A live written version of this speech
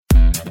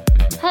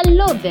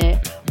Hello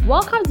there,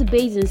 welcome to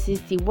Basin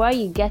 60 where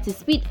you get to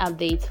speed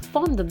updates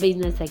from the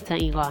business sector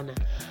in Ghana.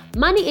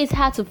 Money is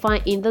hard to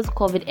find in this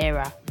COVID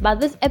era, but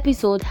this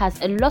episode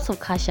has a lot of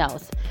cash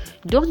outs.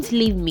 Don't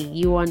leave me,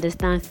 you will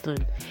understand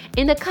soon.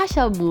 In the cash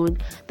out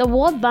mood, the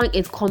World Bank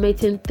is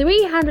committing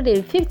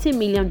 $350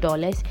 million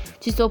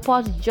to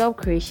support job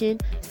creation,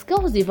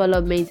 skills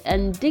development,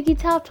 and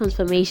digital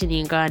transformation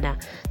in Ghana.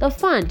 The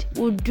fund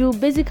will do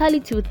basically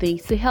two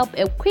things to help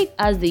equip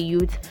us the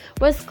youth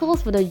with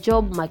skills for the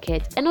job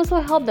market and also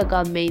help the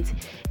government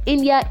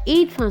in their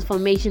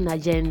e-transformation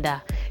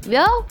agenda.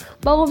 Well,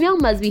 Bawumia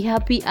must be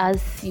happy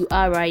as you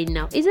are right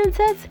now, isn't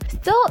it?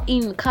 Still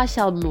in cash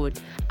out mode,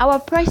 our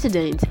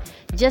president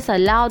just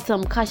allowed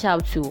some cash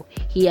out too.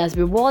 He has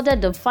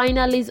rewarded the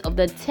finalists of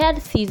the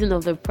third season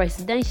of the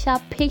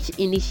Presidential Pitch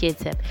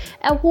Initiative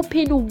a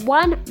whopping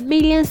 1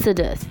 million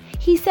cedis.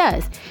 He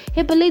says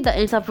he believes that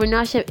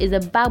entrepreneurship is the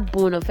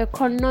backbone of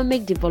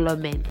economic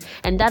development,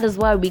 and that is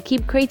why we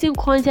keep creating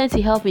content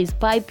to help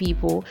inspire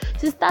people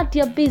to start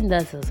their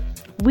businesses.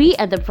 We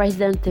and the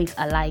president think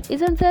alike,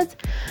 isn't it?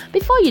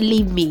 Before you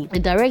leave me, the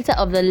director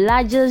of the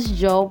largest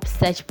job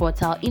search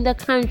portal in the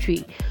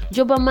country,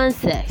 Jobberman,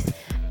 says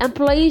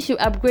employees should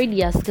upgrade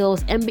their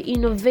skills and be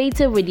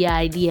innovative with their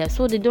ideas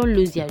so they don't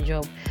lose their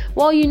job.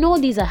 Well, you know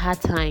these are hard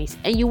times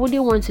and you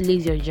wouldn't want to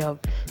lose your job.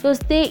 So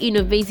stay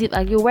innovative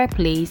at your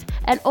workplace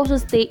and also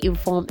stay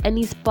informed and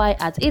inspired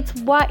at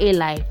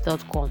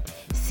itsYALife.com.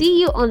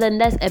 See you on the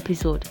next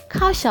episode.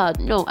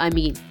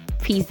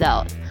 Peace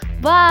out.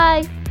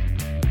 Bye.